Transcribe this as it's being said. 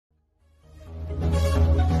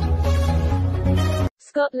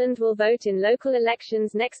Scotland will vote in local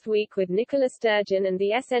elections next week, with Nicola Sturgeon and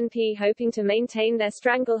the SNP hoping to maintain their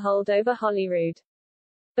stranglehold over Holyrood.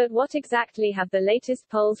 But what exactly have the latest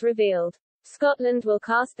polls revealed? Scotland will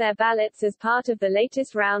cast their ballots as part of the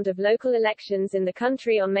latest round of local elections in the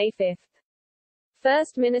country on May 5.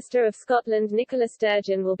 First Minister of Scotland Nicola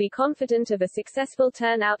Sturgeon will be confident of a successful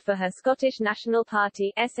turnout for her Scottish National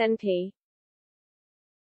Party (SNP).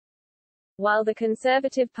 While the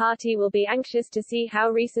Conservative Party will be anxious to see how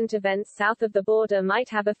recent events south of the border might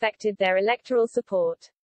have affected their electoral support.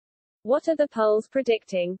 What are the polls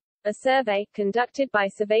predicting? A survey, conducted by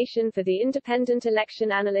Survation for the independent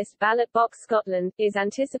election analyst Ballot Box Scotland, is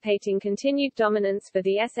anticipating continued dominance for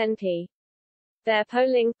the SNP. Their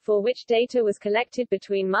polling, for which data was collected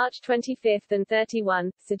between March 25 and 31,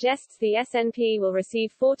 suggests the SNP will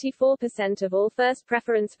receive 44% of all first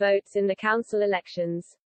preference votes in the council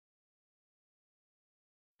elections.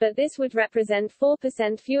 But this would represent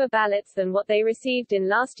 4% fewer ballots than what they received in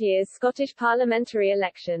last year's Scottish parliamentary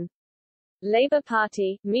election. Labour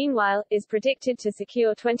Party, meanwhile, is predicted to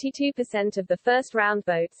secure 22% of the first-round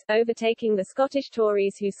votes, overtaking the Scottish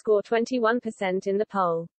Tories who score 21% in the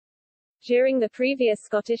poll. During the previous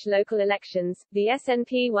Scottish local elections, the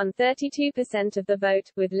SNP won 32% of the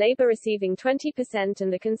vote, with Labour receiving 20%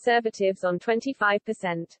 and the Conservatives on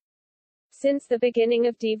 25%. Since the beginning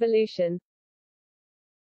of devolution,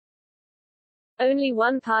 only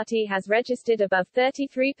one party has registered above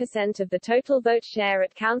 33% of the total vote share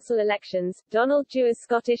at council elections, Donald Dew's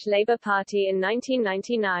Scottish Labour Party in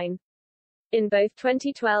 1999. In both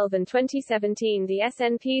 2012 and 2017 the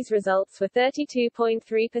SNP's results were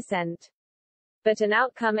 32.3%. But an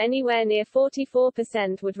outcome anywhere near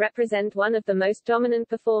 44% would represent one of the most dominant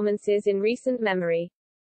performances in recent memory.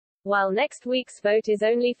 While next week's vote is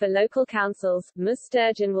only for local councils, Ms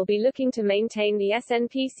Sturgeon will be looking to maintain the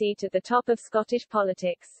SNP seat at the top of Scottish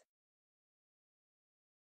politics.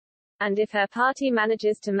 And if her party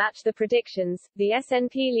manages to match the predictions, the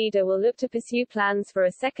SNP leader will look to pursue plans for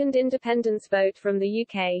a second independence vote from the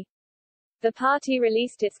UK. The party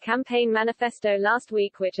released its campaign manifesto last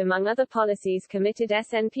week, which among other policies committed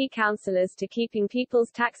SNP councillors to keeping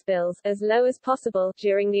people's tax bills as low as possible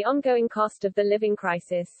during the ongoing cost of the living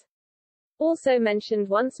crisis. Also mentioned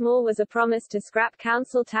once more was a promise to scrap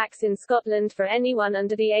council tax in Scotland for anyone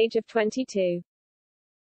under the age of 22.